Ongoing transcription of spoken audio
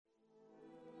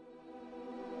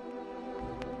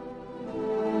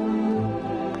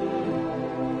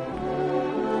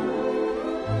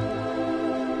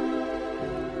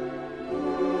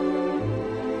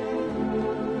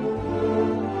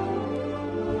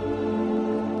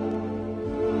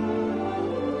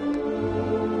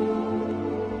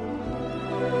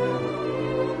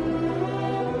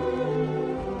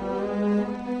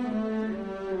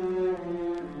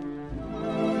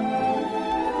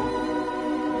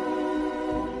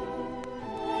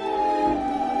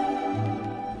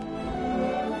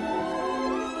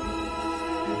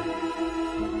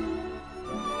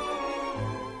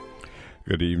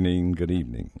Good evening, good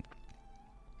evening.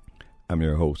 I'm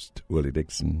your host, Willie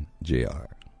Dixon, Jr.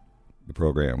 The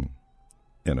program,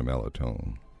 In a Mellow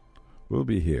Tone, will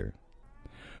be here,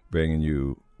 bringing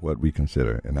you what we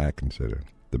consider, and I consider,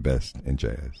 the best in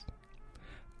jazz.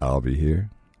 I'll be here,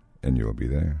 and you'll be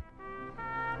there.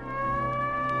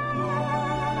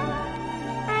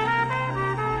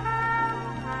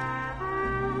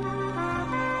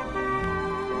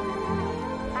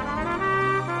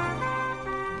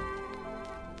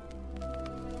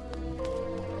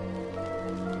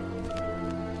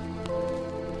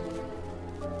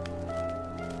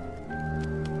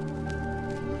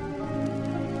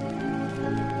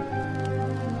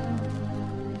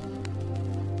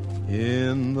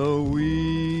 In the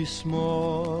wee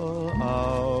small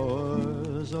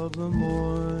hours of the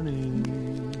morning,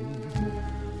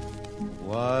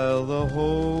 while the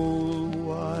whole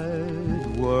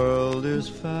wide world is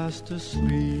fast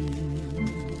asleep,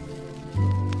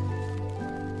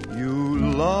 you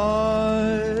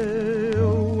lie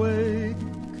awake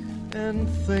and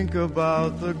think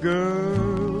about the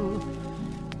girl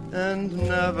and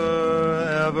never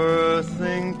ever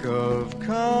think of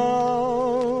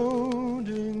counting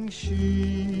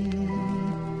sheep.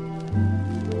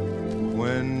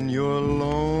 When your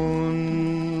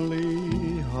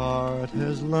lonely heart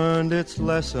has learned its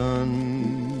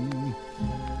lesson,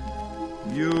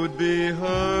 you'd be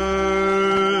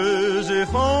hers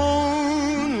if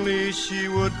only she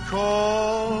would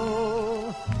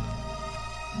call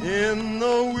in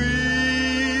the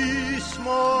wee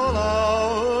small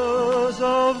hours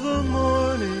of the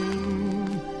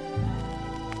morning.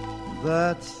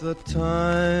 That's the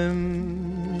time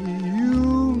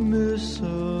you miss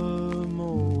her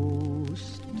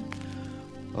most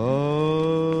of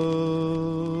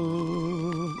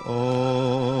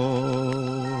all.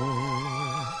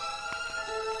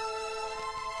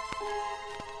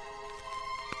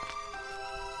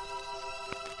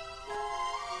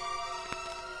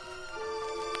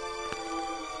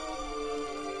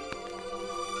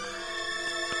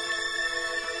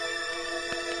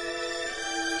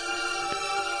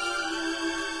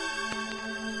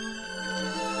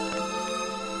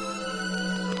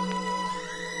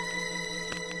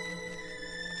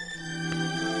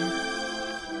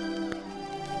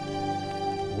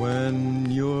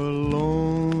 When your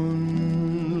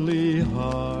lonely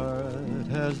heart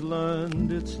has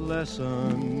learned its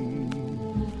lesson,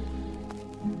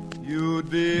 you'd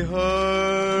be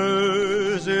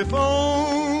hers if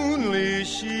only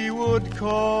she would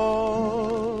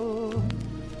call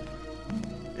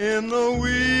in the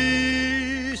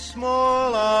wee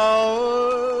small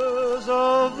hours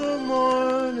of the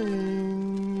morning.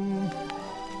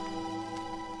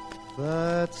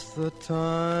 That's the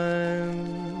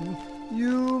time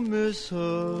you miss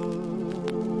her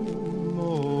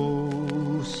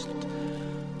most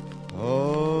of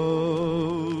all.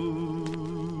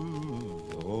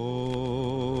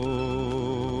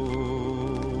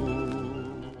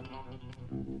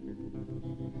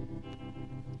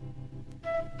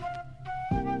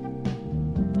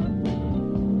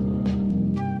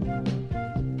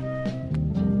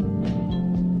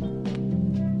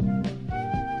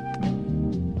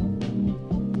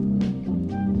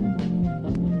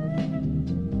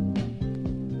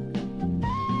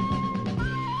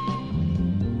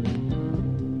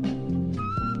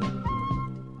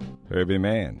 Herbie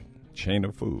Mann, Chain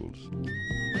of Fools.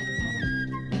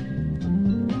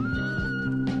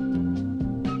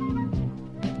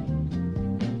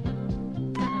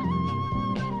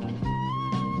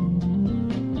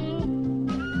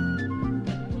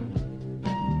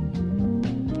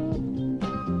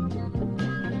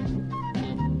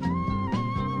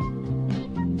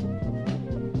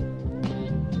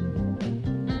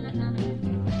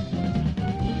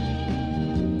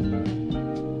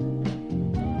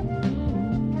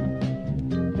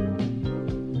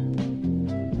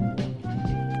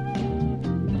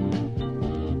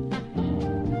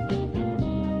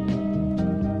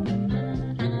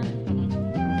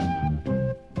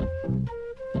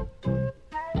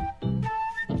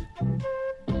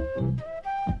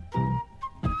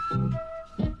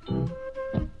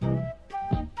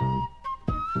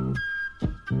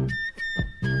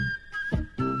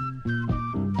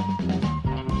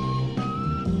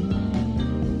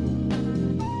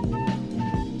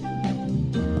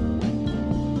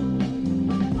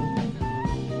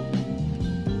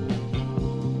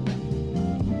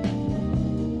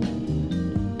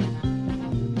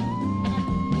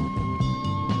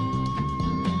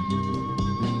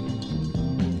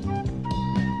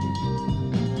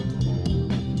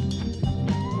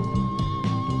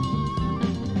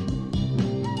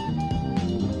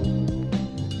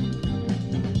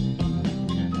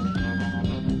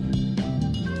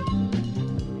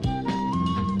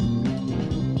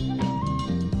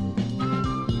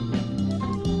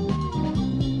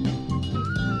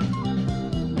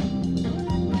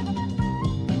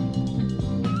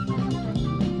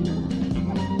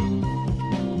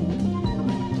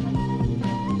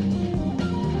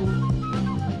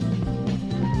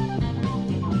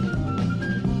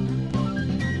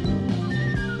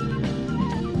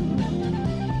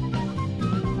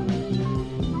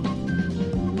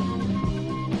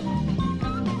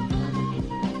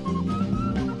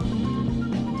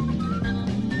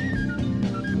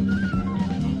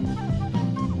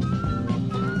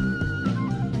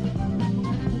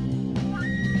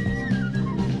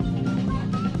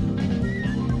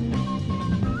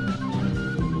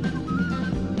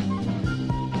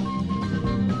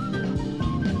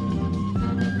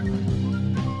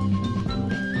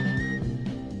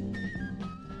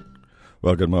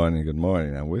 Well, good morning, good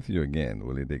morning. I'm with you again,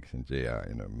 Willie Dixon, Jr.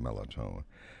 in a Mellotone.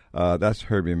 That's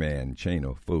Herbie Mann, Chain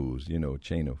of Fools. You know,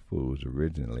 Chain of Fools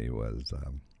originally was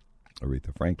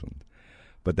Aretha Franklin.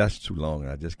 But that's too long,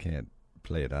 and I just can't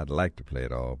play it. I'd like to play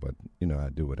it all, but, you know, I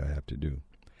do what I have to do.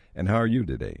 And how are you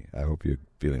today? I hope you're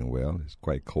feeling well. It's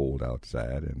quite cold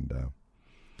outside, and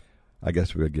I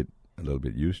guess we'll get a little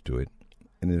bit used to it.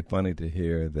 And it's funny to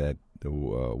hear that the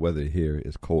weather here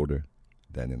is colder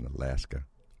than in Alaska.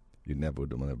 You never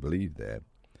would want to believe that.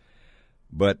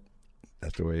 But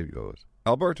that's the way it goes.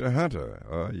 Alberta Hunter.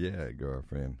 Oh, yeah,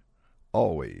 girlfriend.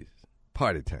 Always.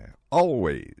 Party time.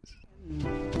 Always.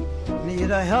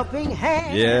 Need a helping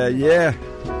hand. Yeah.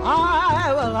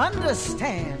 I will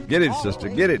understand. Get it, always, sister.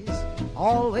 Get it.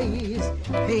 Always.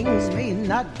 Things may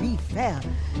not be fair.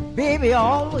 Baby,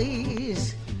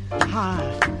 always.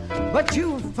 But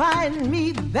you find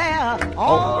me there.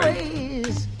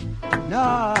 Always.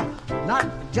 No, not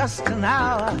just an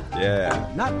hour.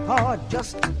 Yeah. Not for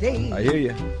just a day. I hear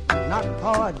you. Not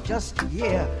for just a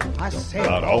year. I say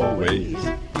Not always.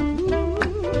 Ooh,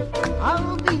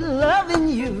 I'll be loving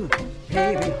you,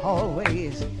 baby,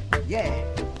 always. Yeah,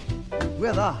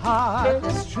 with a heart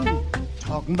that's true.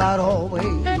 Talking about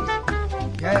always.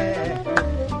 Yeah,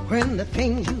 when the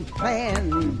things you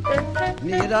plan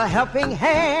need a helping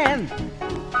hand,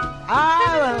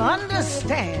 I will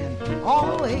understand.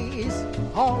 Always.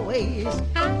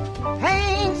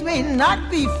 Things may not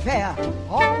be fair.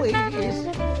 Always.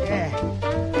 Yeah.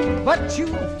 But you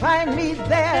find me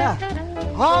there.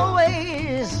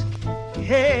 Always.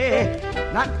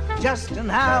 Yeah. Not just an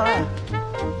hour.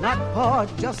 Not for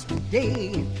just a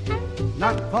day.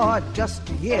 Not for just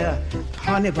a year.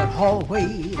 Honey, but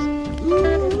always.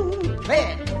 Ooh,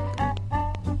 play it.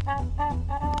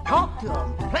 Talk to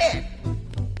them. Play it.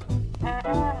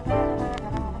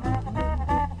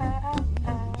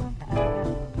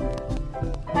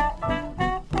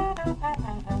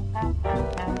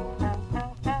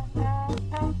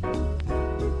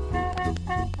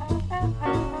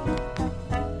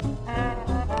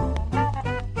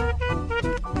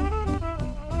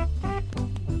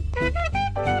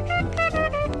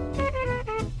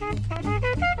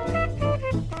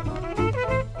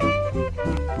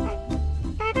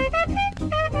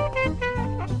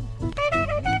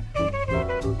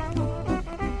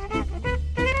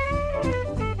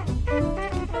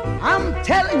 I'm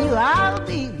telling you, I'll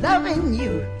be loving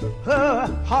you,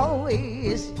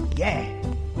 always, yeah.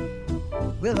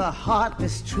 With a heart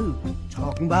that's true,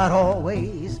 talking about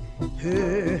always,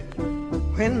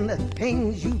 when the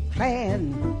things you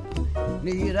plan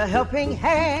need a helping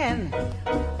hand,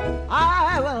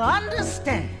 I will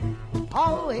understand,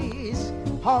 always.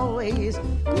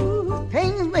 Ooh,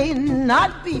 things may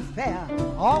not be fair,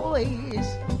 always,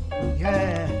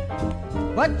 yeah.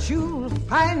 But you'll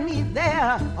find me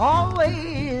there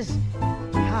always.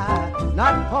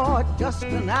 Not for just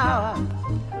an hour,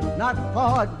 not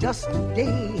for just a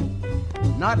day,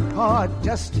 not for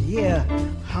just a year.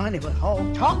 Honey, but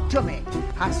talk to me.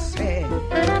 I said,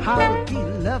 I'll be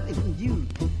loving you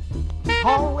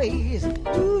always.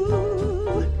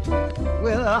 Ooh,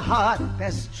 with a heart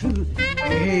that's true,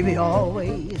 baby,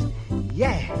 always.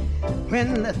 Yeah,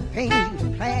 when the things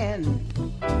you plan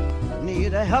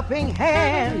need a helping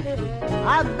hand,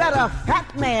 I bet a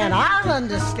fat man I'll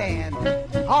understand.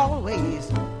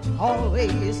 Always.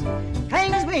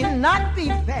 Things may not be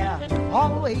fair.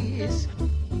 Always.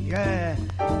 Yeah,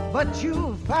 but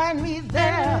you'll find me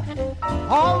there.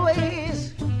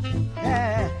 Always.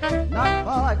 Yeah, not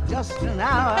for just an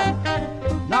hour,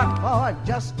 not for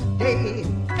just a day,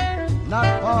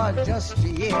 not for just a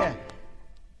year.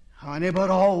 Honey, but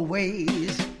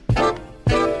always.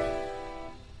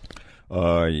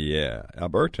 Oh, yeah.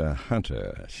 Alberta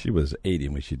Hunter, she was 80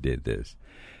 when she did this.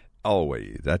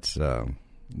 Always. That's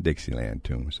Dixieland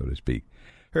tune, so to speak.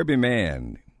 Herbie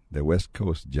Mann, the West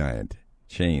Coast giant,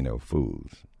 Chain of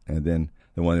Fools. And then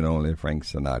the one and only Frank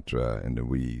Sinatra in the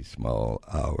wee small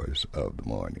hours of the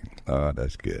morning. Oh,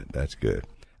 that's good. That's good.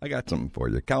 I got something for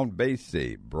you. Count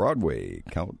Basie, Broadway,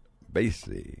 Count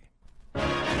Basie.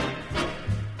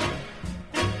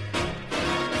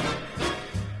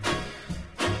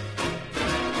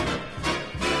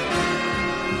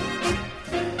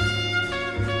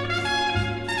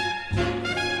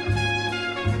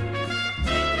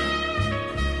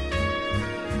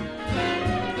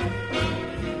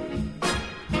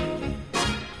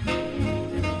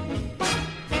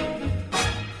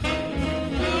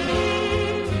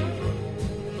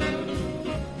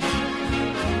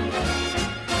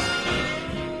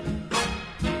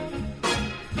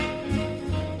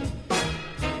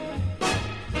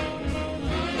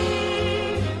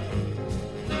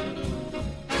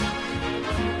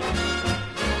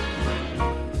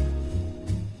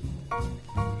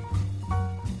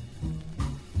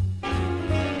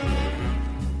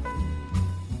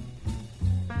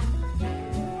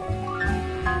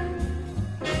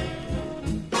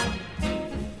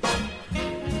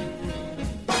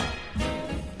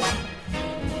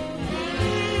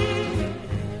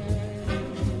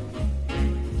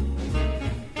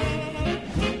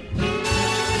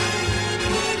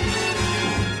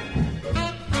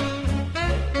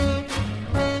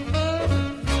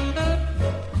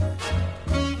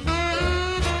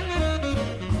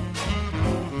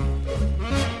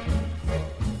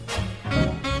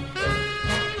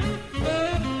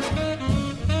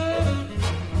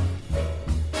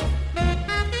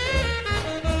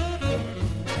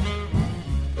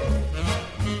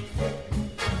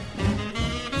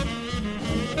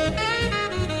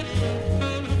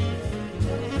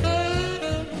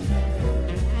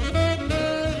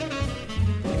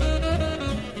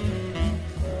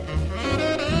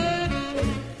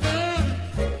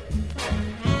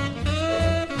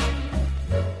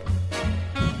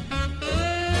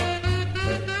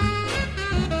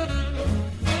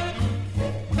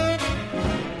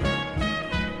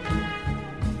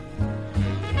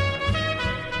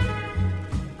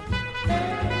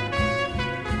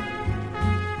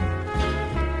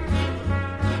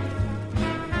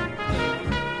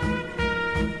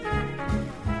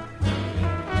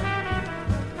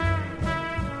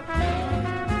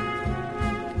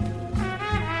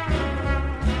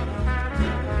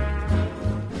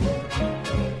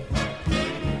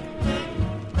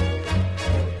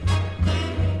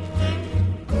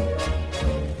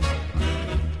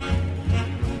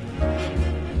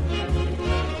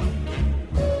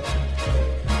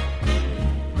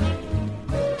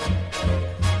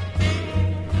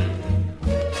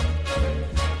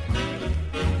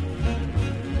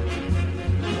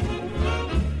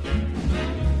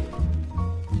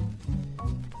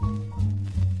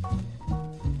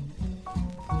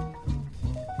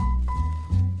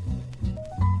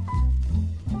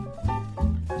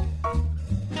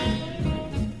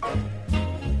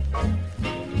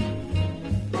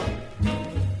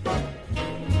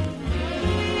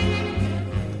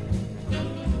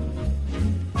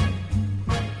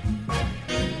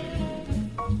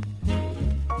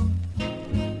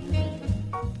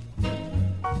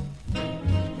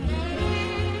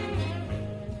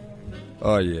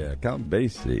 Oh, yeah, Count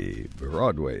Basie,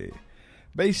 Broadway.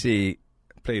 Basie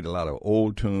played a lot of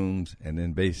old tunes, and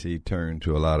then Basie turned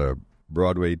to a lot of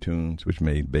Broadway tunes, which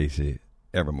made Basie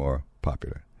ever more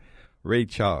popular. Ray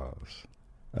Charles,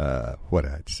 what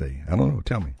I'd say. I don't know,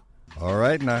 tell me. All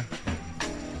right, now.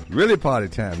 Really party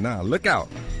time now. Look out.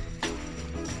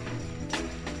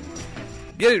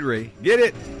 Get it, Ray. Get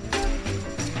it.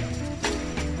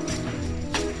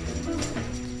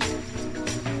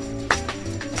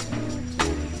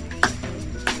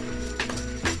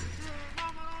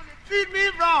 Treat me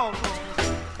wrong,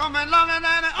 coming longer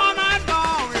than all night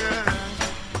long, yeah.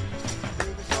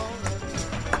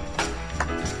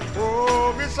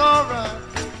 Oh, it's alright,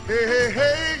 hey, hey,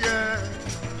 hey, yeah.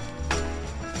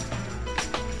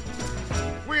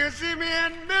 When you see me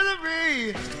in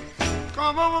misery,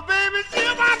 come over, baby,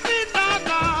 see my feet,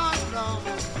 no,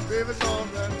 baby, it's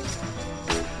alright.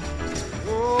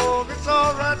 Oh, it's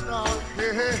alright now,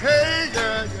 hey, hey, hey,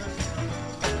 yeah, yeah.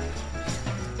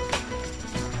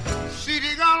 She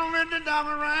gonna win the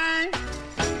diamond ring.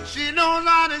 She knows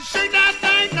how to shake that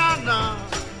thing down now.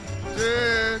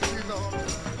 Yeah, she's all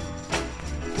right.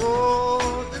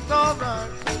 Oh, it's all right.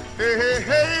 Hey, hey,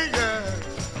 hey, yeah.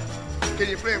 Can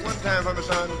you play it one time for me,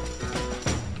 son?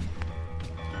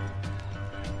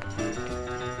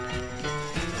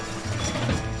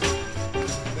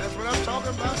 That's what I'm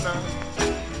talking about now.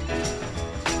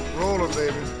 Roll it,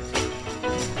 baby.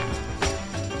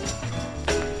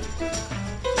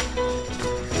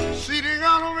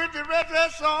 With the red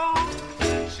dress on,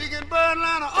 she can burn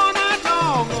Atlanta all night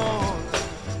long. Oh,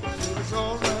 it's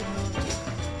all right.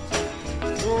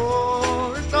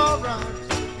 Oh, it's all right.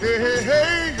 Hey, hey,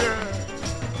 hey, yeah.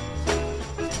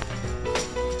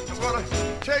 I'm gonna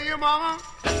tell you, mama,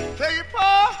 tell you, pa,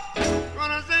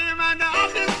 gonna say you right now.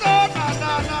 I'm just so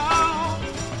no.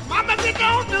 Mama, you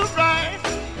don't do right.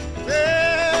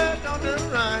 Yeah, don't do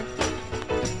right.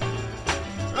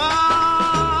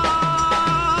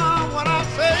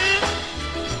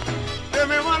 Tell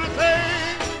me what I say.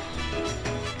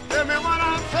 Tell me what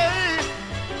I say.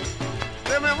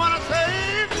 Tell me what I say.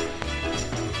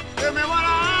 Tell me what I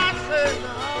say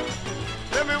now.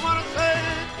 Tell me what I say.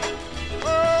 Oh,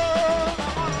 I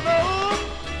wanna know.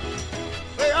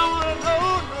 Say I wanna know,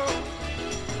 no.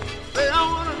 Say I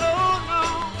wanna know, no.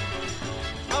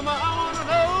 Mama, I wanna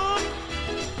know.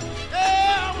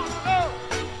 Yeah, I wanna know.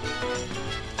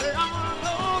 Say I wanna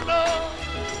know, no.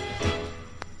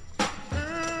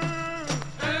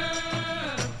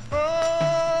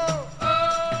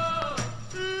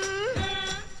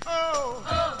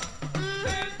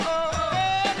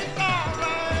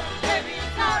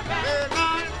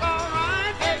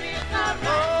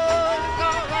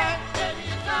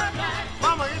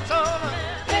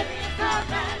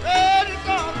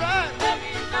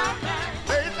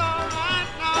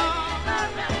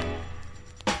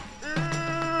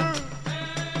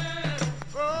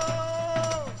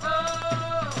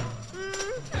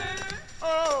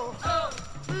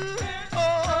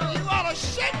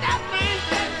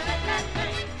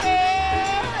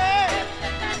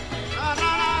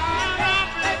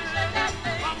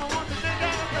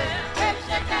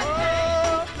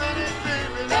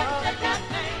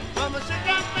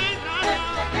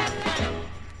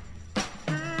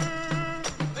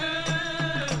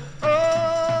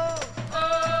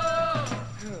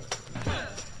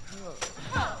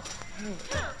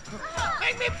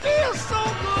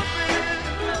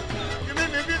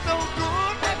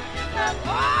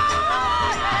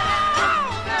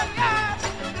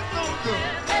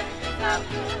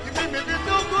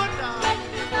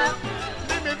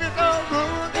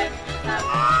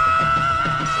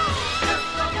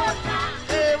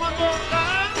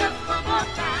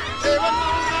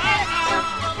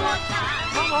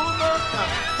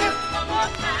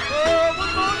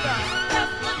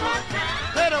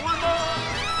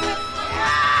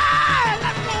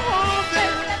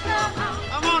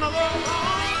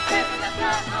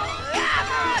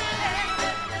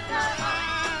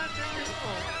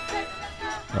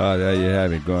 There you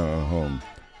have it, going on home.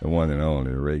 The one and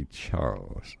only Ray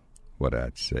Charles, what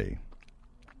I'd say.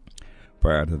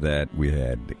 Prior to that, we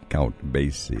had the Count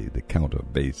Basie, the Count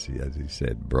of Basie, as he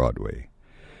said, Broadway.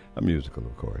 A musical,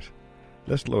 of course.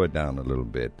 Let's slow it down a little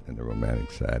bit in the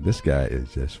romantic side. This guy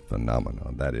is just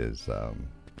phenomenal. That is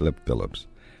Flip Phillips.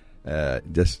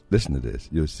 Just listen to this.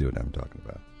 You'll see what I'm talking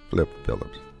about. Flip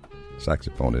Phillips,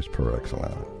 saxophonist par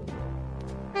excellence.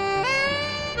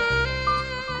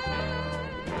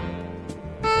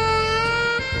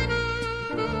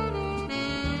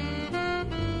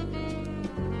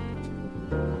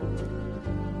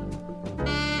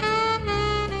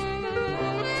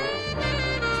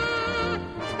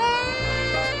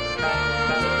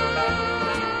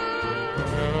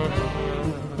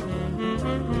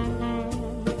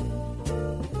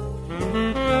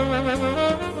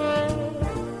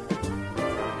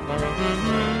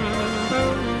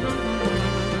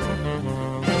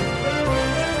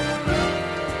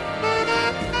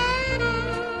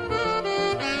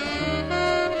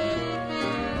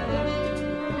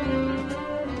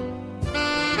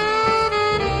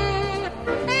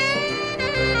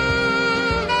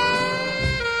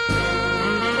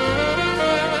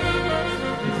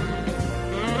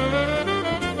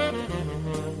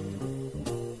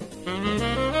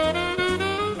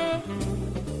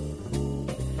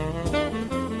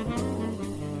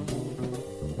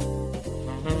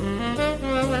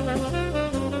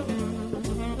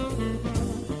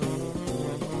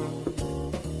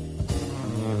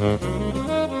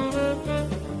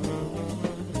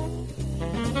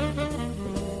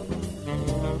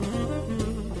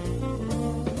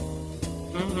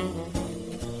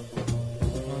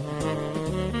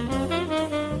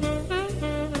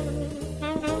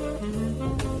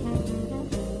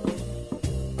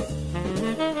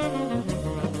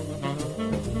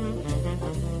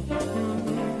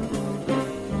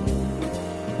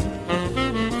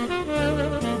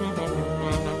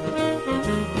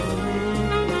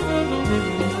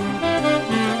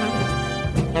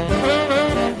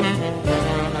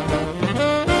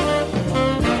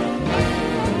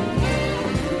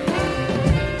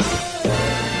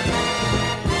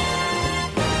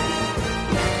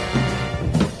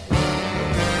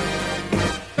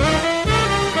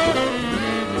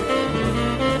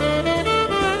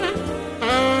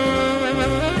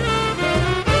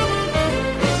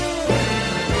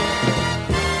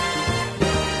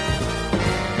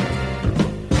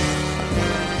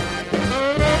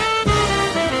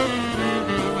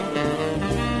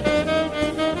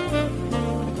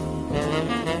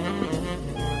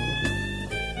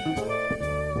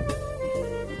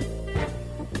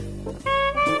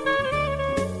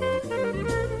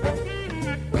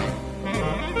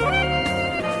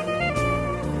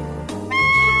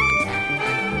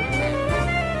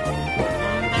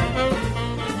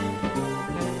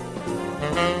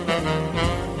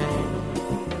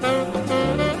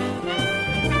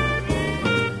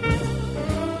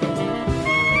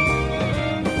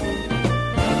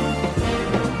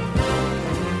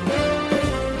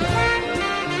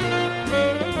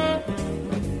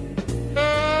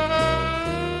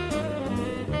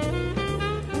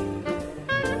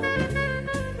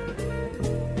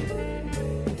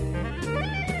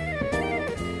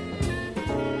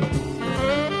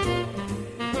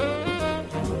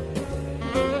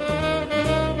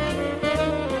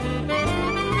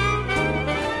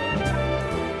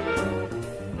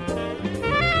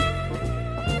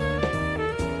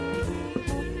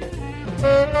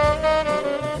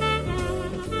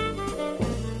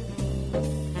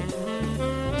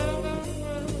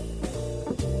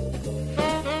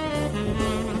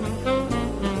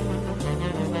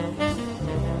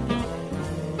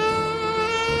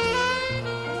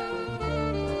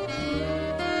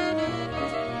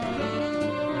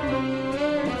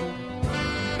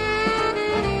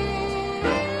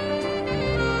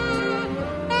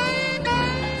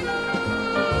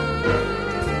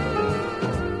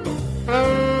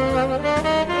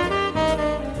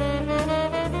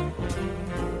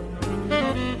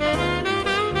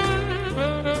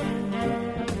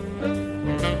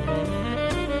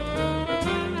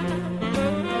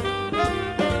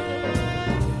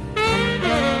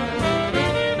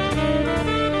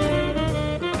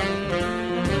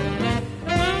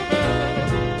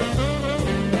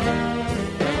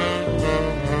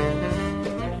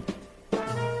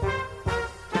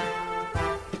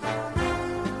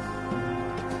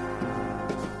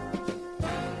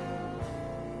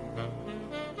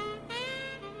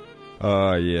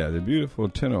 Yeah, the beautiful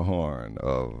tenor horn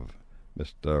of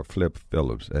Mr. Flip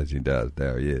Phillips, as he does,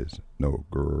 There Is No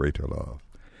Greater Love.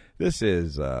 This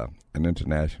is an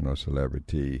international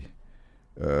celebrity,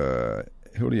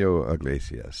 Julio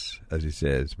Iglesias, as he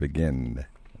says, Begin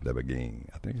the Begin.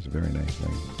 I think it's a very nice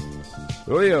name.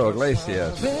 Julio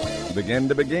Iglesias, Begin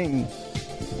the Begin.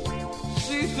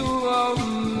 Si tú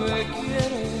aún me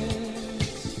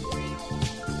quieres,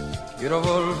 quiero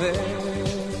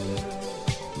volver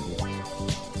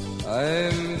a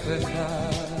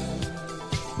empezar.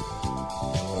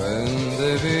 When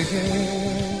the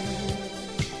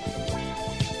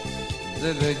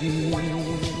begin,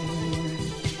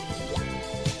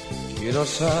 quiero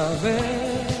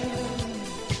saber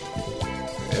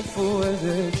qué fue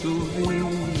de tu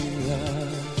vida.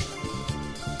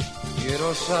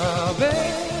 Quiero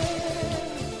saber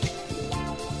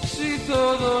si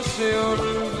todo se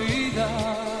olvida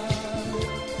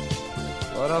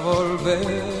para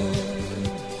volver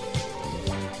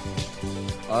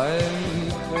a empezar.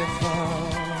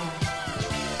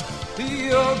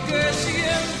 Yo que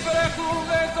siempre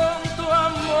jugué con tu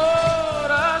amor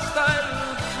hasta el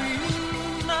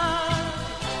final,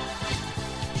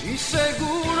 y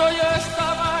seguro yo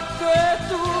estaba que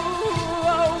tú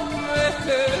aún me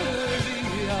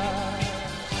querías.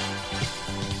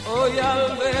 Hoy al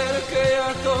ver que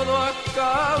ya todo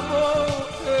acabó,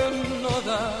 no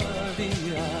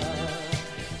daría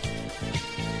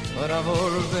para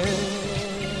volver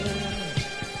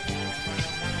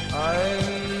a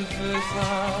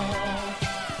empezar.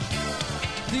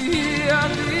 Día a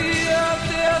día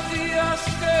te hacías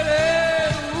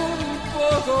querer un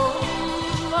poco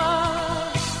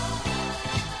más.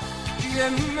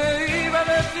 ¿Quién me iba a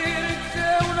decir que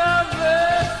una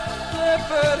vez te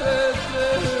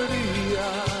perdería?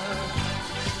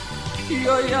 Y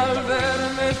hoy al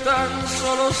verme tan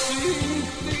solo sin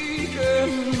ti, que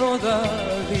no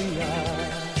daría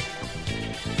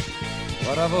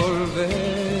para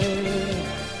volver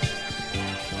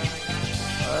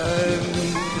a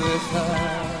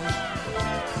empezar.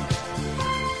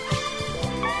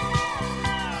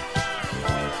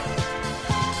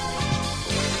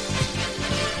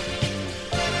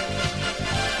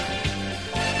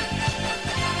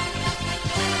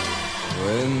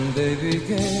 When they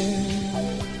began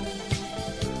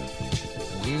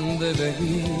de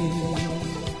venir,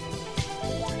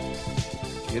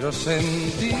 quiero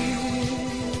sentir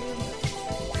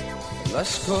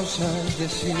las cosas de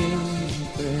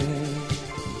siempre.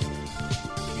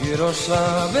 Quiero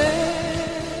saber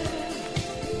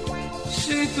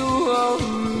si tú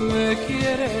aún me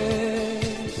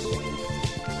quieres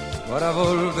para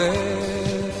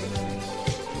volver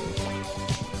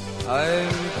a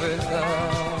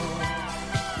empezar.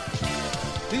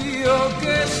 Yo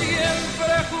que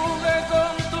siempre jugué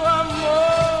con tu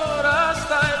amor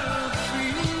hasta el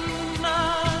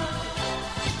final,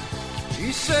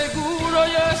 y seguro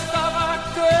yo estaba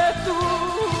que tú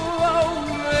aún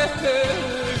me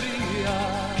querías.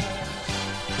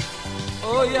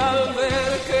 Hoy al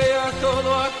ver que ya todo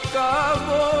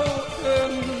acabó,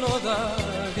 no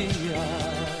daría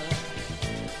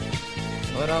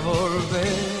para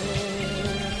volver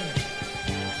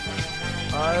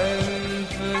a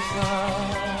empezar.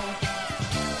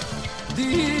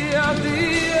 Día a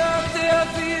día te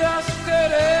hacías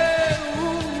querer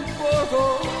un poco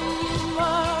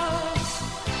más.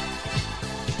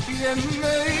 ¿Quién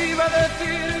me iba a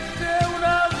decir que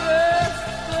una vez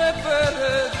te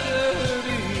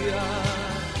perdería?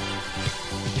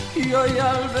 Y hoy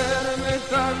al verme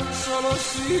tan solo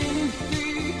sin ti,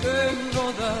 que no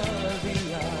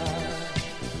daría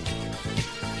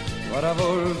para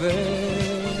volver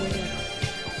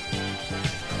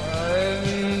a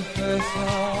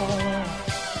empezar.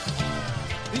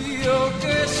 Yo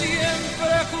que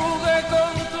siempre jugué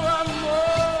con tu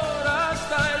amor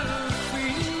hasta el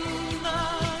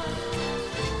final,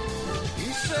 y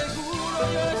seguro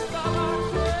yo estaba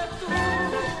que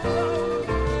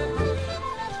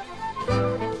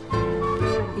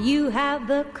tú. You have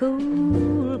the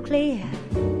cool, clear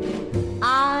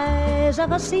eyes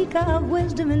of a seeker of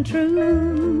wisdom and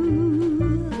truth.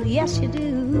 Yes, you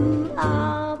do.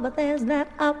 Ah, but there's that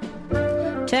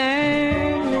upturned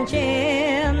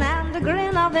chin and a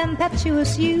grin of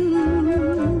impetuous youth.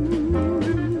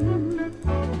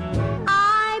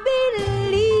 I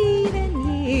believe in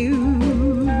you.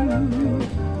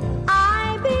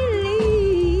 I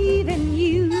believe in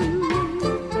you.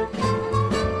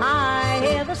 I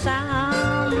hear the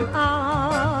sound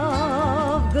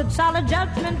of good solid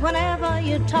judgment whenever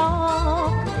you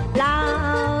talk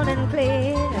loud and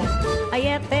clear.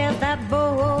 Yet there's that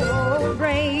bold,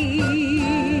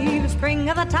 brave spring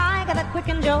of the tiger that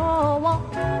quickens your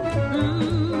walk.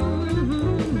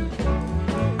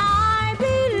 I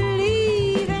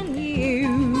believe in you.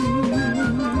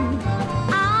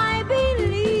 I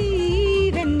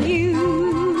believe in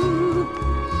you.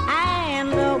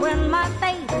 And when my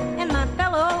faith in my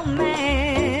fellow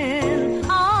man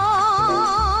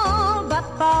all but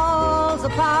falls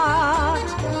apart,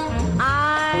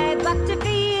 I've got to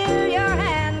feel your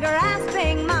hand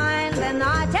grasping mine. Then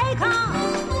I take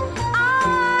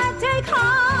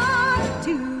heart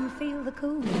to feel the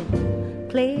cool,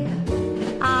 clear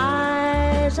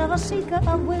eyes of a seeker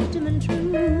of wisdom and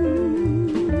truth.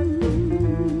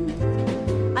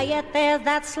 Yet there's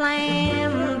that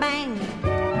slam, bang,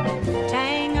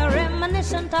 tang,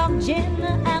 reminiscent of gin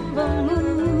and vermouth.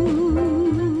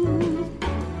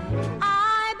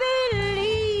 I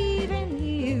believe in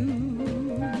you.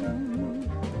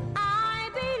 I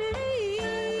believe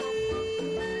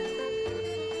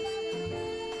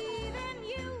in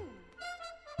you.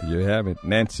 You have it,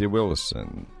 Nancy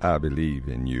Wilson, I Believe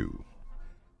in You.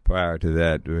 Prior to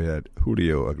that, we had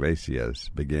Julio Iglesias,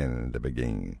 Begin in the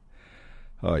Beginning.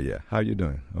 Oh, yeah. How you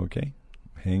doing? Okay.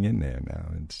 Hang in there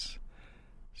now. It's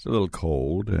a little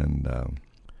cold, and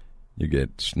you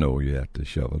get snow you have to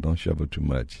shovel. Don't shovel too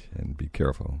much, and be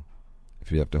careful.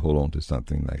 If you have to hold on to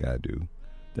something like I do,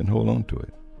 then hold on to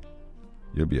it.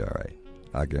 You'll be all right.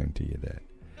 I guarantee you that.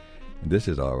 And this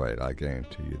is all right. I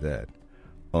guarantee you that.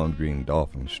 On Green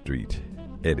Dolphin Street,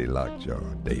 Eddie Lockjaw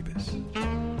Davis.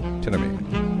 Tell me.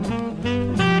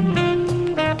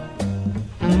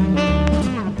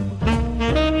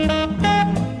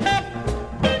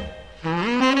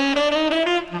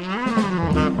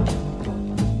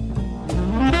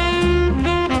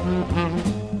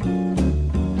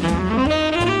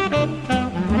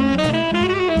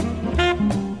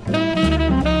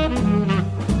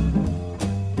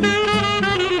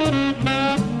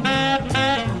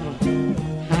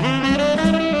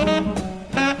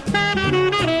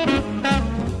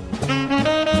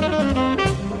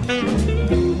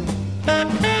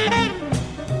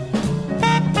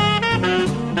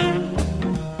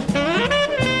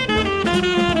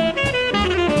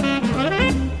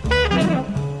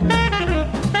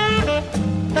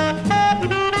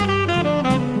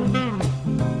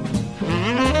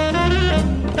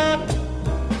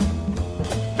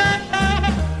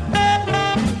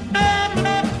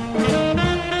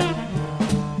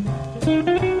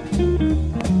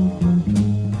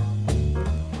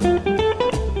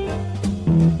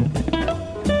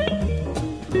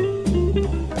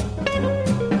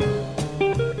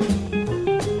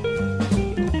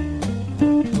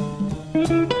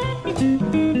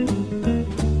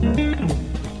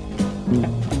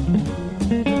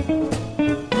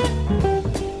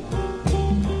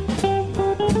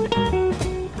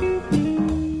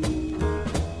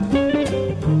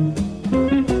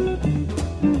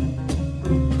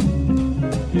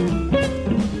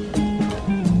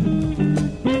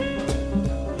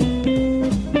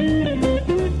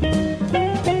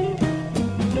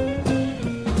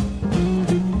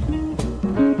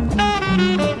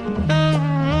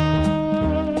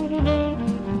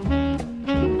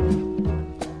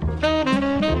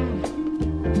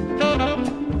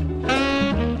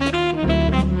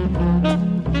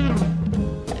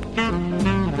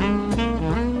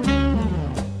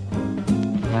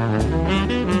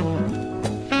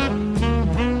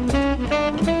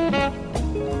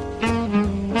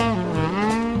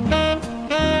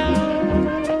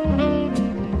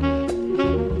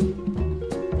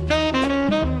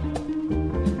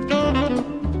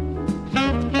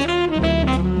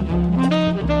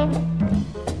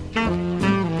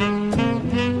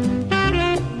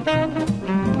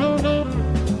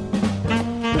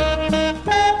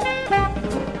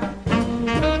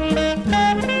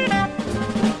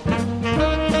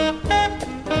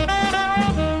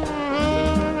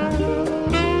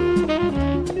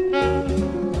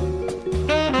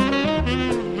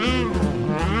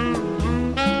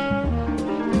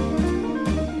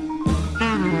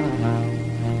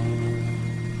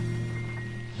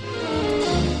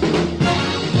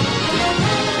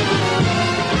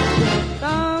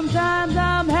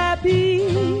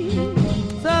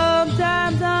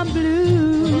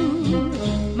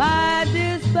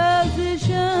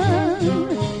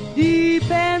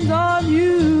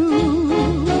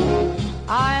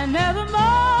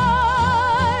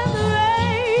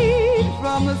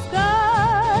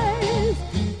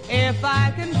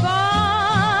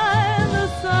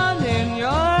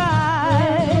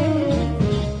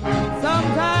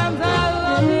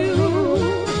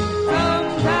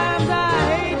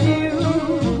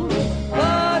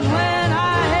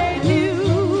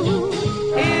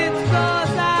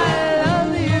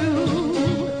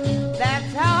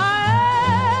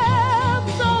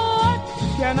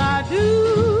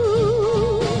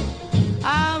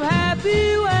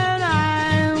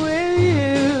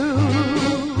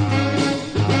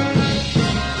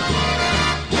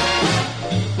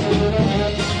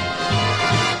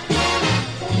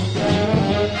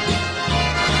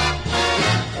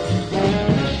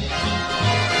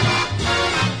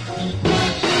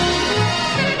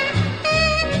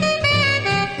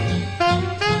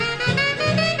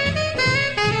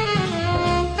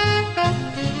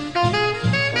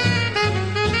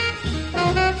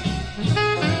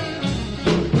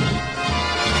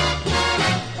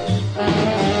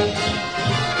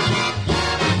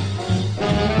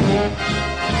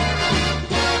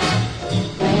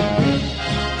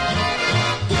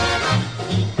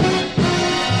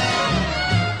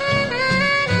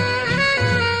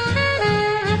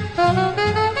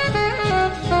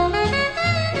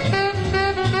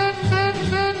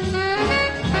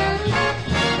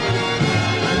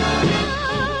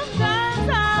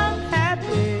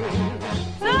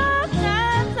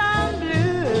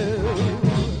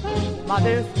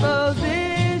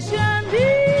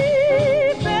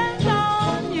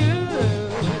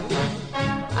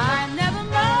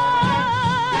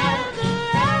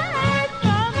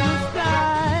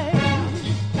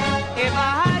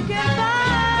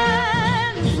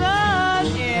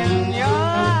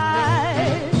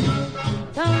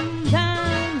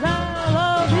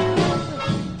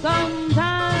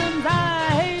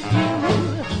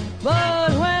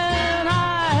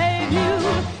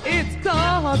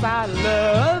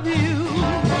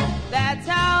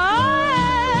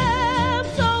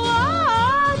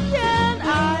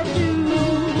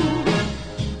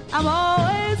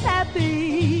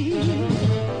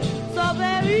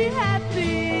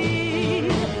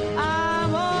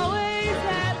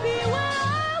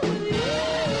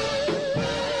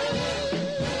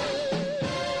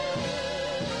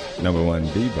 Number one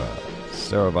diva,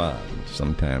 Sarah Vaughan,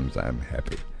 Sometimes I'm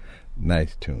Happy.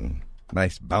 Nice tune.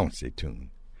 Nice bouncy tune.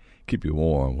 Keep you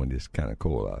warm when it's kind of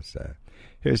cold outside.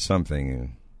 Here's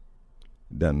something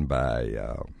done by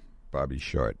Bobby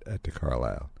Short at the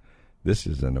Carlisle. This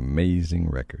is an amazing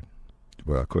record.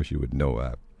 Well, of course, you would know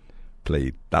I've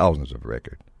played thousands of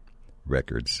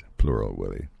records, plural,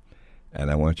 Willie.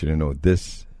 And I want you to know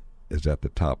this is at the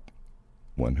top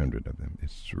 100 of them.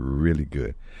 It's really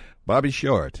good. Bobby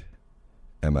Short,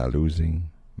 Am I Losing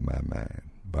My Mind?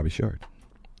 Bobby Short,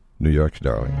 New York's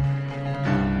Darling.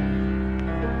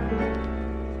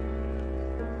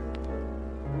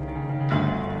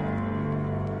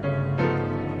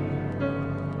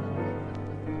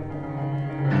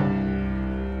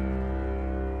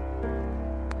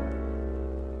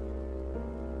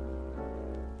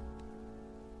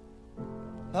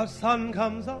 The sun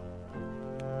comes up,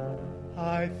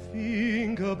 I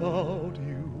think about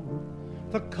you.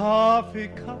 The coffee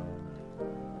cup,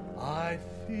 I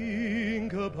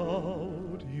think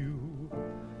about you.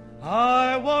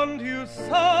 I want you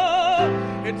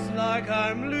so, it's like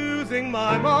I'm losing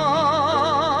my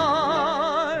mind.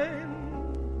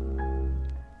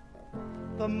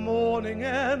 The morning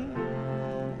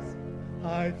ends,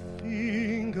 I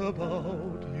think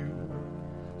about you.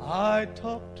 I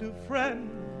talk to friends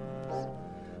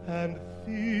and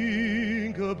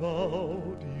think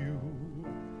about you.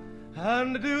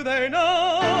 And do they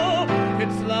know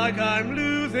it's like I'm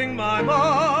losing my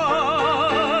mind?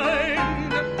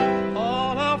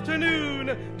 All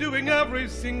afternoon doing every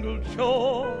single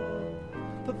chore,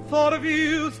 the thought of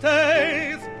you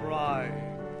stays bright.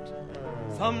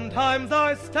 Sometimes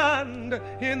I stand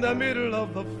in the middle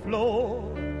of the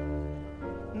floor,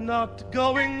 not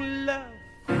going left,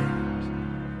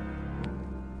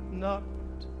 not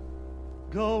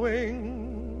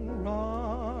going right.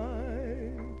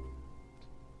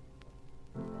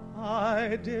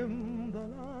 I dim the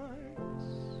lights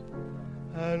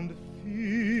and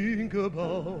think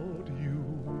about you.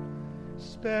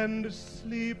 Spend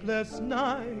sleepless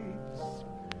nights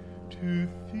to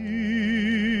think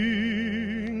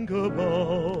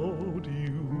about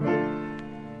you.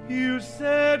 You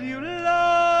said you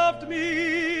loved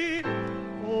me,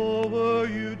 or were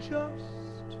you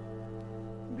just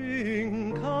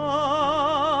being kind?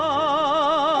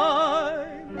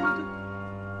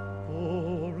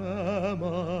 Or am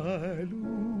I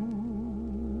losing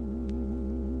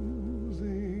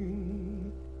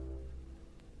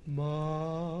my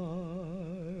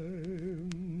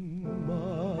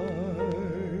mind?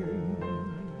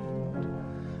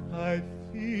 I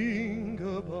think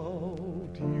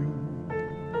about you.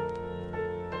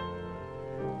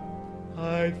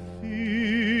 I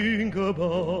think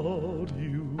about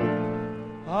you.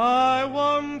 I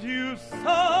want you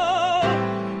so,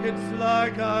 it's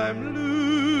like I'm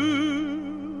losing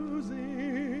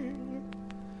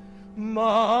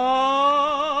my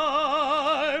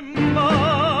mind.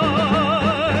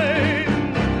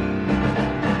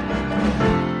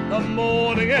 The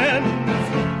morning ends,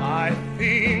 I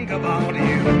think about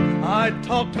you. I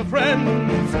talk to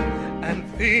friends and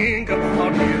think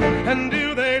about you. And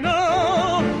do they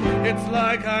know it's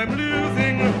like I'm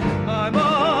losing my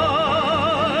mind?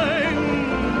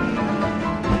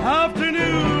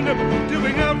 Afternoon,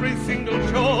 doing every single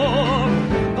chore,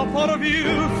 the thought of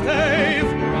you stays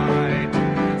bright.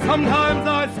 Sometimes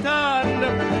I stand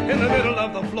in the middle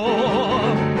of the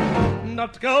floor,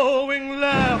 not going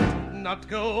left, not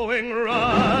going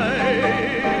right.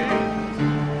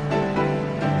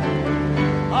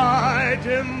 I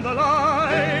dim the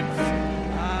lights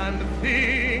and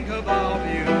think about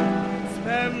you.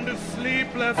 Spend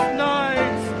sleepless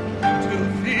nights to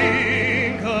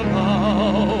think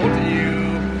about you.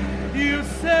 You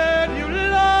said you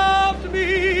loved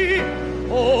me,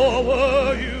 or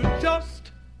were you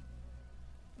just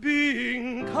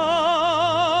being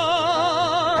kind?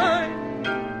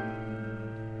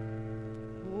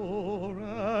 Or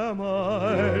am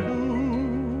I losing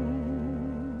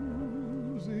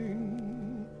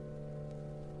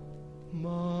my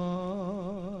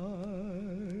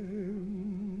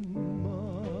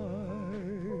mind?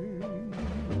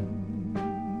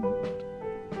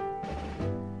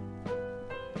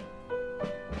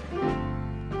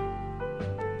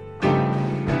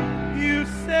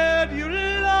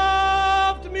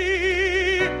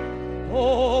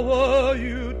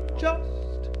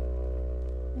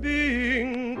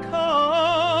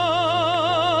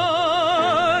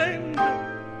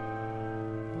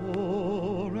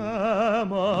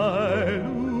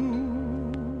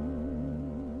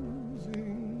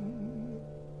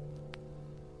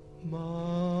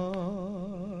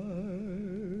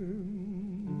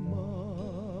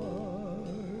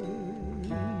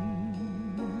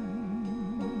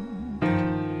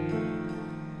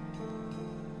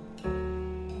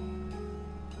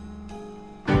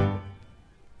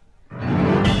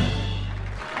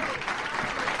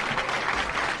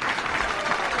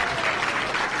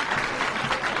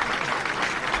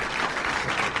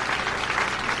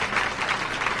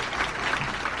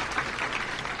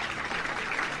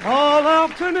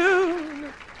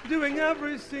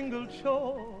 every single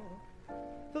chore.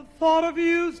 The thought of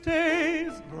you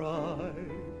stays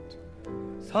bright.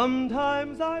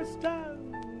 Sometimes I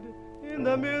stand in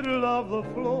the middle of the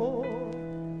floor,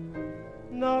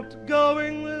 not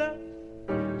going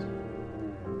left,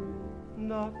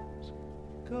 not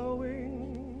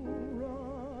going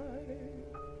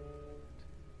right.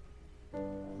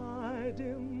 I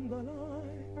dim the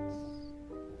lights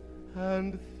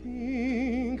and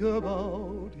think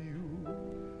about you,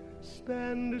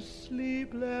 spend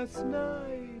sleepless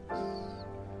nights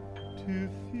to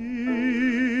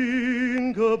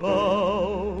think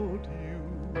about you.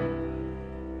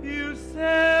 You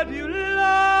said you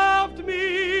loved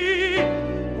me,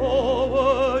 or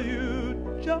were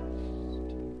you just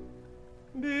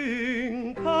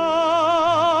being kind?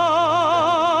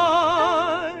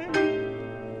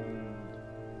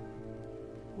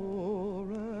 Or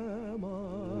am I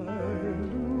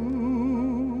losing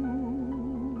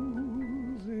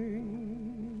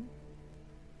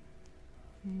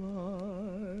my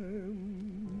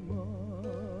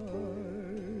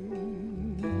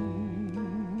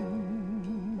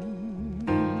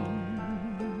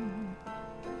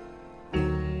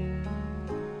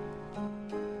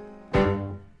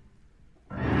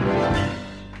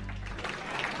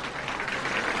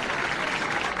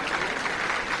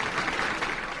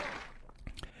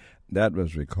That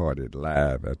was recorded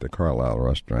live at the Carlisle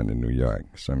Restaurant in New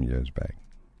York some years back.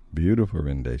 Beautiful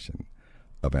rendition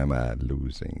of Am I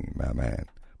Losing My Mind?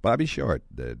 Bobby Short,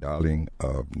 the darling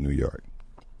of New York.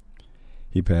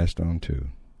 He passed on too,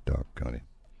 doggone it.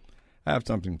 I have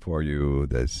something for you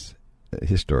that's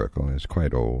historical and it's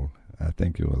quite old. I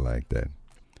think you will like that.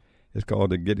 It's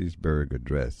called the Gettysburg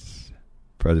Address.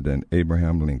 President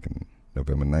Abraham Lincoln,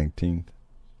 November 19th,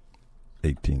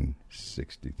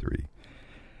 1863.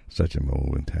 Such a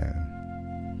moment in time.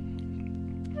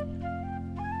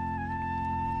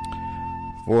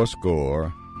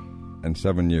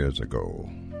 87 years ago,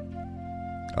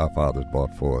 our fathers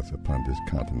brought forth upon this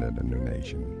continent a new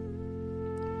nation,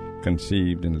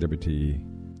 conceived in liberty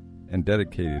and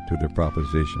dedicated to the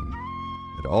proposition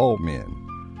that all men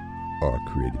are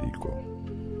created equal.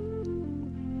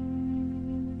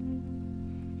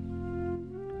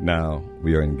 Now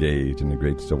we are engaged in the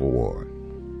great Civil War,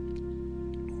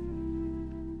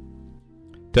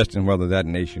 testing whether that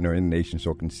nation or any nation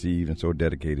so conceived and so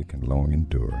dedicated can long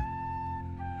endure.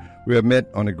 We have met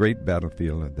on the great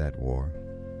battlefield of that war.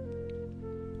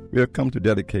 We have come to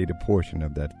dedicate a portion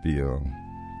of that field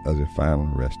as a final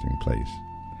resting place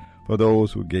for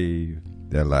those who gave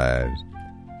their lives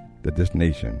that this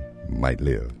nation might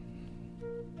live.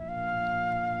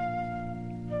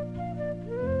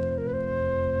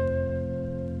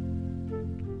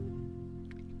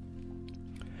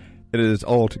 It is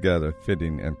altogether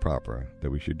fitting and proper that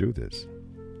we should do this.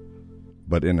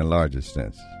 But in a larger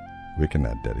sense, we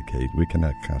cannot dedicate, we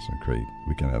cannot consecrate,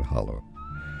 we cannot hallow.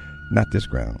 Not this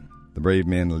ground. The brave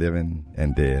men living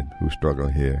and dead who struggle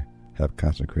here have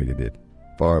consecrated it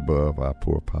far above our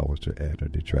poor powers to add or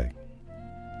detract.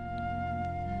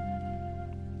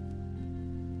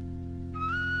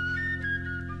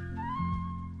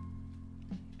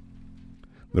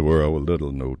 The world will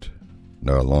little note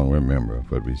nor long remember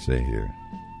what we say here,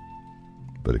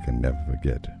 but it can never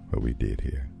forget what we did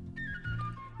here.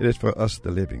 It is for us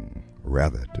the living,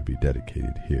 rather, to be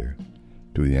dedicated here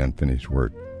to the unfinished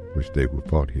work which they who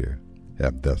fought here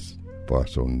have thus far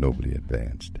so nobly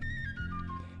advanced.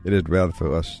 It is rather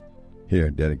for us here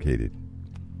dedicated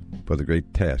for the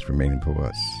great task remaining for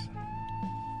us,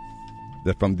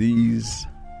 that from these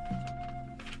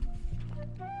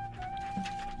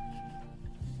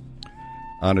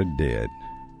honored dead,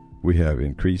 we have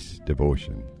increased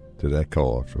devotion to that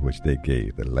cause for which they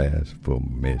gave the last full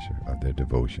measure of their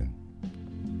devotion.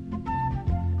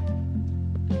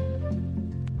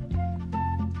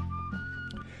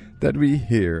 That we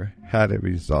here had a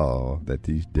resolve that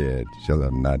these dead shall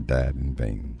have not died in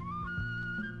vain,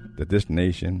 that this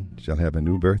nation shall have a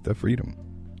new birth of freedom,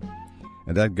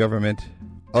 and that government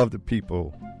of the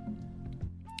people,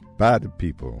 by the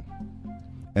people,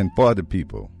 and for the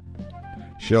people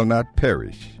shall not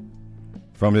perish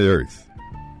from the earth.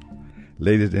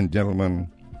 Ladies and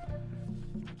gentlemen,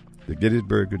 the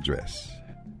Gettysburg Address,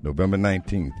 November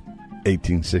 19th,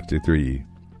 1863,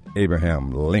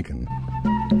 Abraham Lincoln.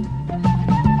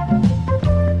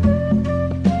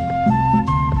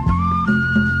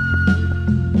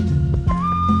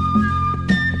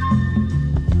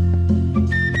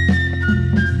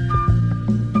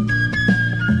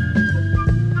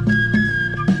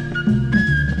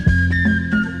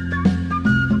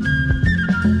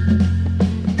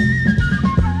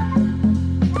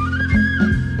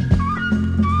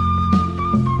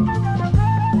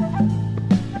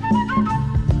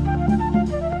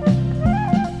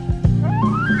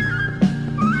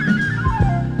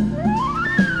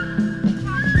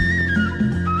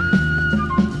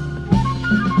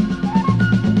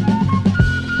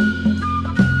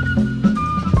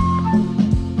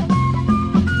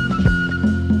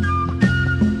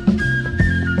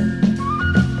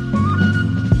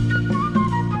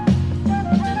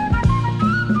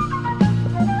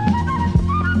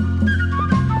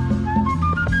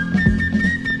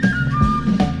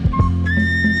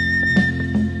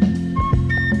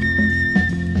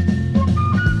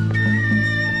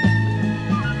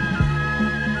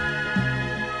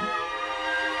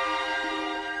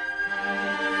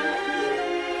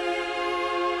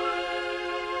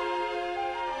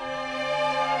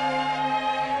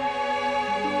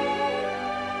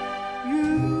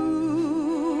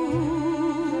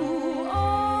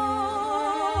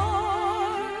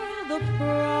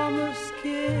 promised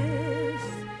kiss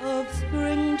of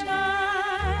springtime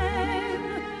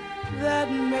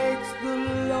that makes the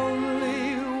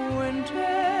lonely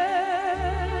winter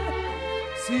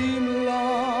seem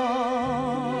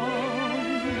long.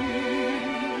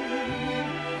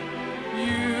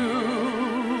 You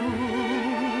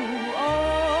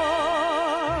are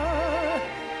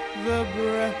the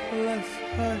breathless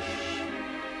hush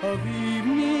of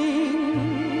evening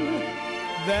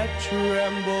that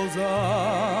trembles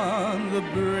on the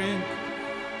brink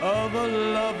of a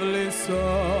lovely song.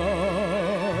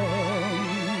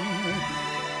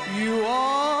 You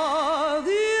are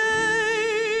the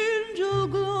angel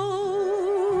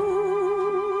glow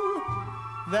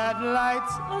that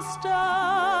lights a star,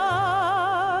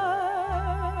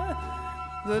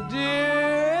 the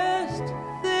dearest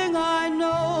thing I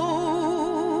know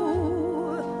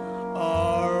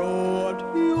are what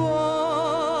you are.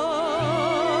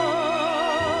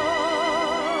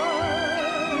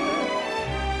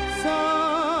 Someday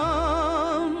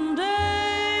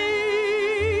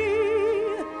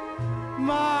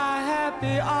my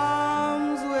happy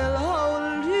arms will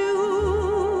hold you,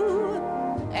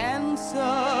 and someday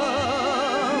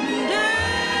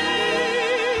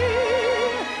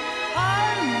I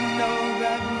know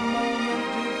that moment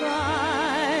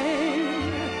divine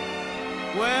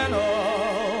when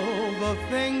all the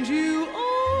things you are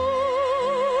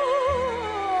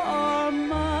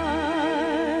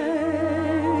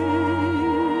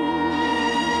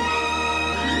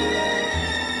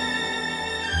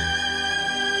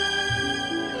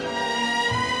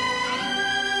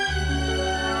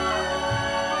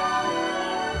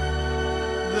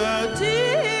the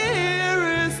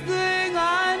dearest thing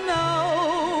I know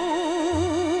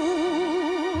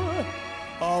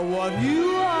are what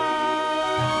you are.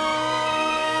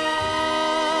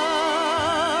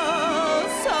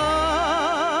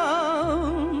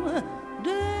 Someday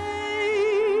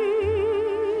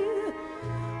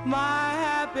my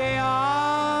happy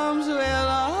arms will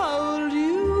hold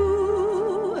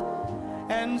you,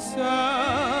 and someday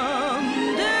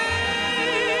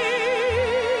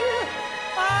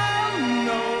I'll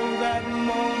know that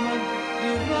moment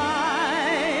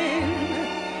divine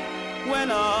when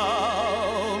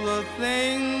all the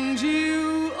things you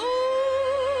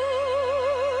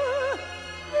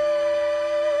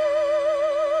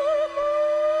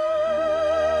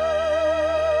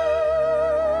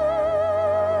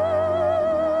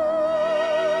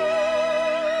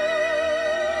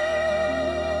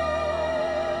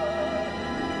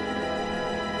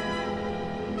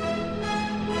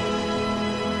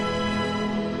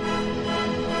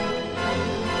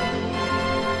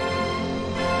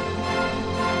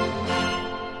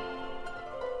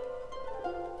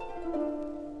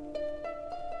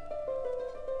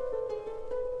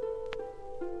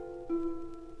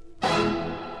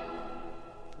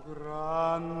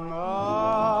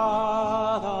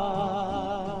Granada,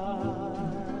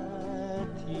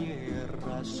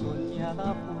 tierra soñada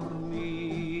por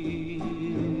mí,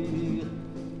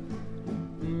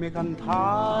 mi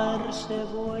cantar se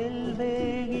vuelve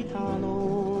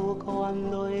gitano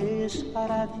cuando es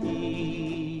para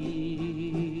ti.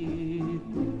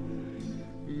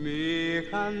 Mi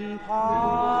cantar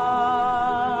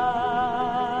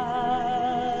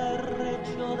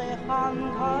hecho de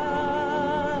fantasía,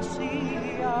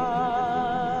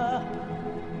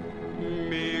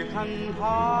 mi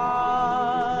cantar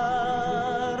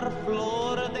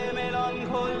flor de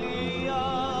melancolía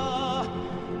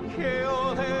que yo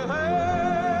te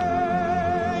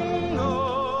vengo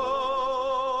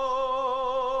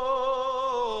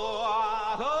a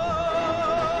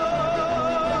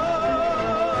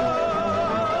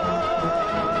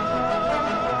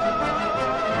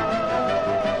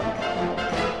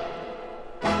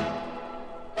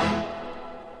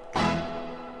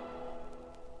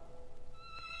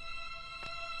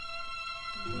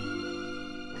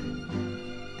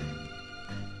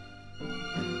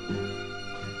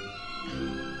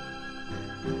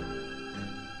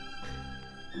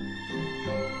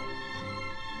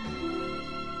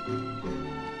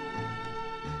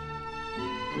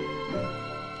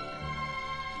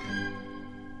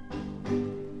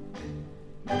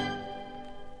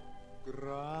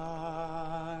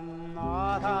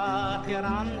Granada,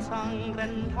 tierra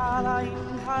ensangrentada y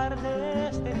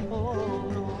tardes de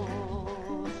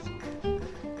toros,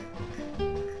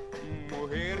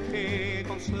 mujer que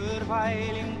conserva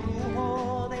el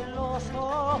embrujo de los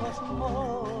ojos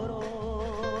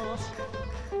moros,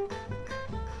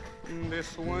 de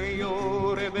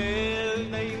sueño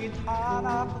rebelde y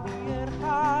gitana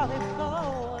cubierta de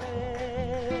flores,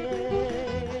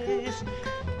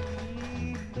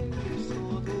 y beso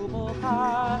tu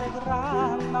música de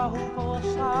grana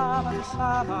jugosa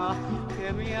manzana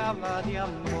que me habla de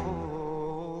amores.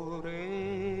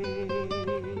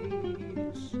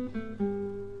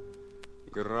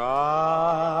 Granada,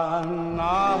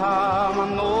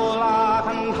 manola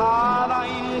cantada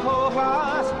en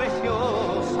hojas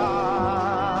preciosas.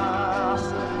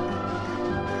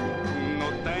 No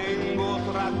tengo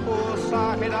otra cosa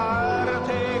que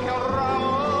darte que un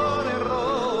ramo de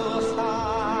rosas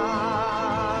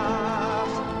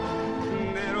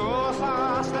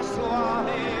de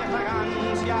suave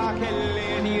fragancia que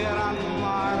le dieran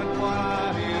marco a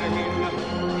la Virgen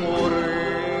morena.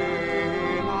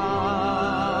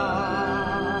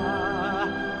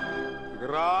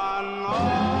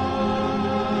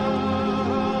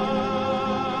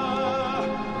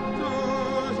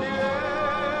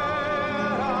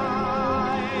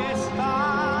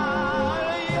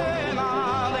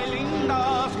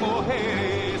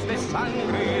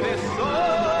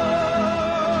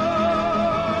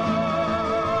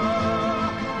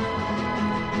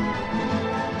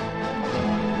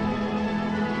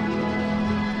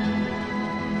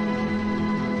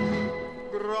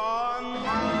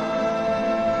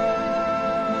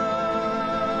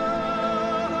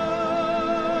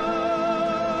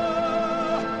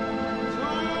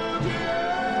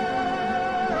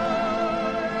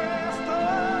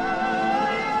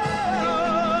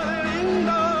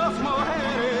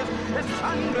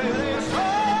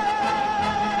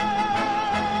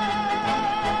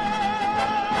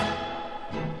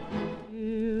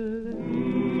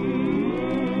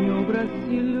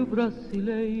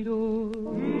 Brasileiro,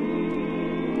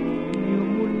 meu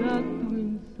mulato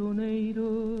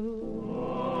insoneiro,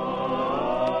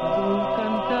 vou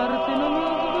cantar-te no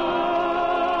meus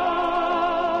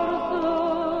versos.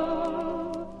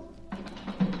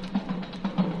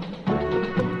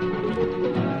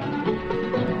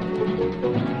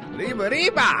 Riba,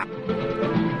 riba!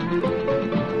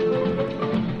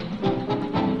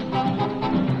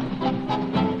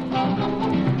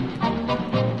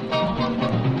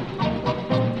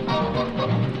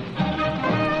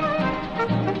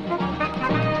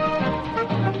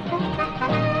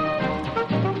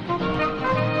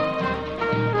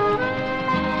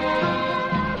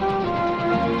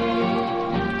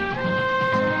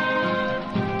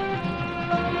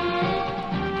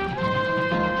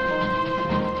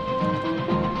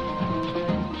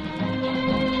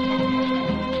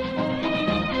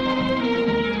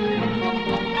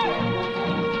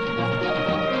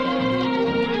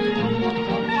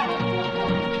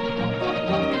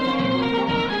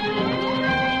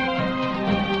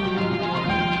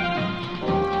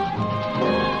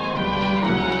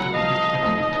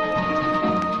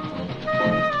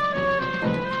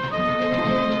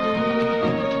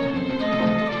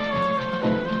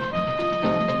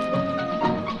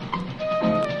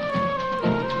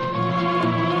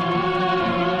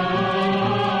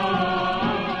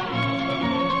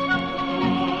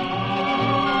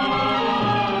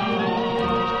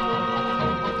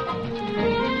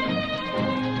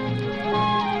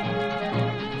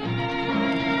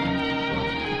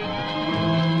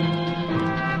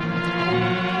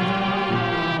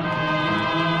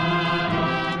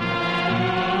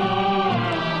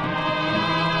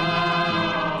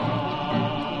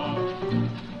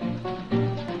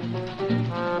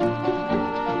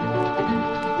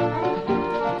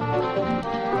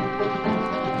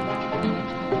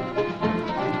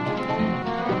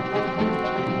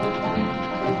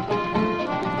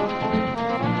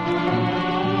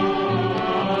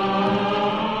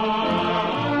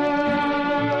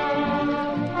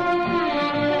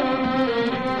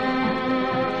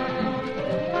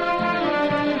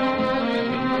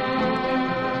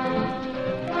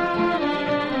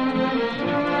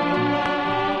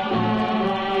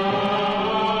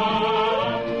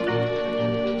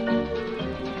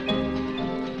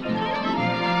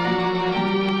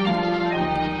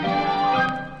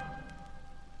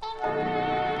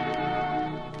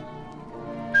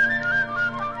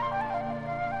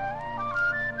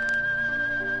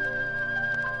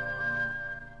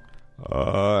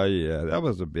 Yeah, that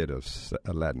was a bit of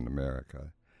Latin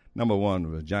America. Number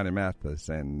one was Johnny Mathis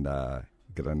and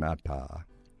Granata.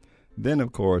 Then,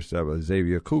 of course, there was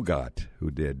Xavier Cugat,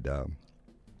 who did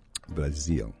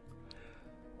Brazil.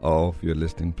 All for your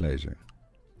listening pleasure.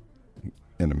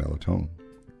 In a mellow tone.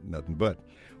 Nothing but.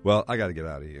 Well, I got to get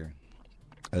out of here.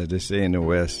 As they say in the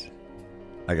West,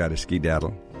 I got to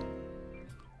skedaddle.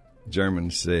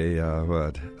 Germans say,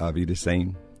 Auf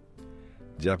Wiedersehen.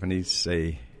 Japanese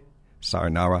say,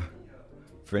 Sayonara.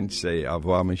 French say, au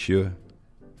revoir, monsieur.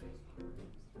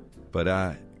 But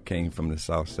I came from the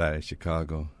south side of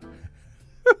Chicago.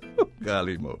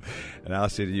 Golly mo. And I'll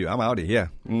say to you, I'm out of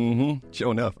here.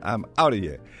 Sure enough, I'm out of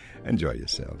here. Enjoy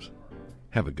yourselves.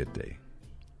 Have a good day.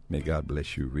 May God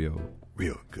bless you real,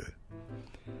 real good.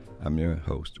 I'm your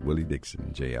host, Willie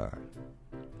Dixon, Jr.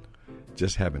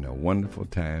 Just having a wonderful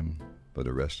time for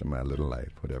the rest of my little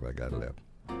life, whatever I got left.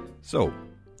 So,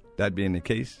 that being the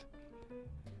case,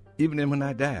 even when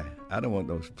I die, I don't want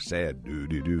those sad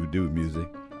do music.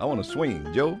 I want to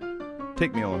swing. Joe,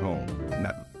 take me on home.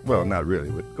 Not really,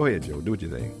 but go ahead, Joe. Do what you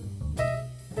think.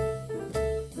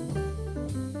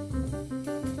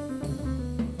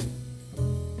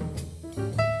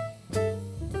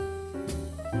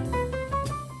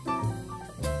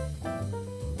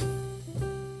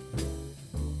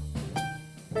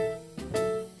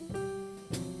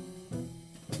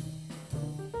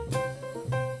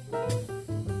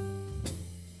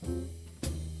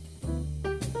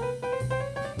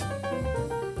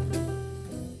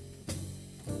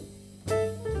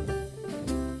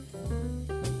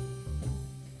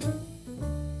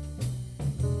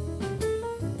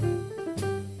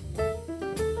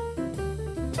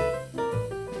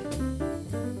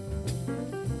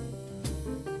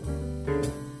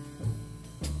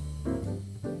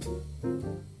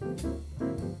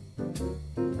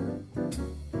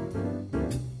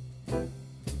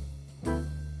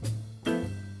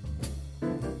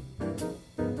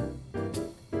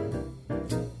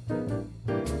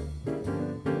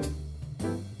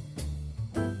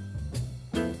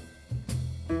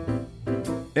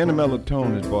 In a Mellow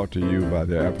Tone is brought to you by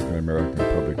the African American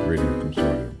Public Radio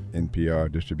Consortium,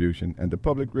 NPR distribution, and the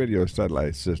Public Radio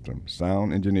Satellite System.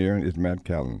 Sound engineering is Matt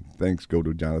Callan. Thanks go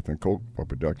to Jonathan Coke for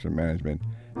production management,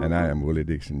 and I am Willie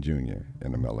Dixon Jr.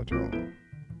 in a Mellow Tone.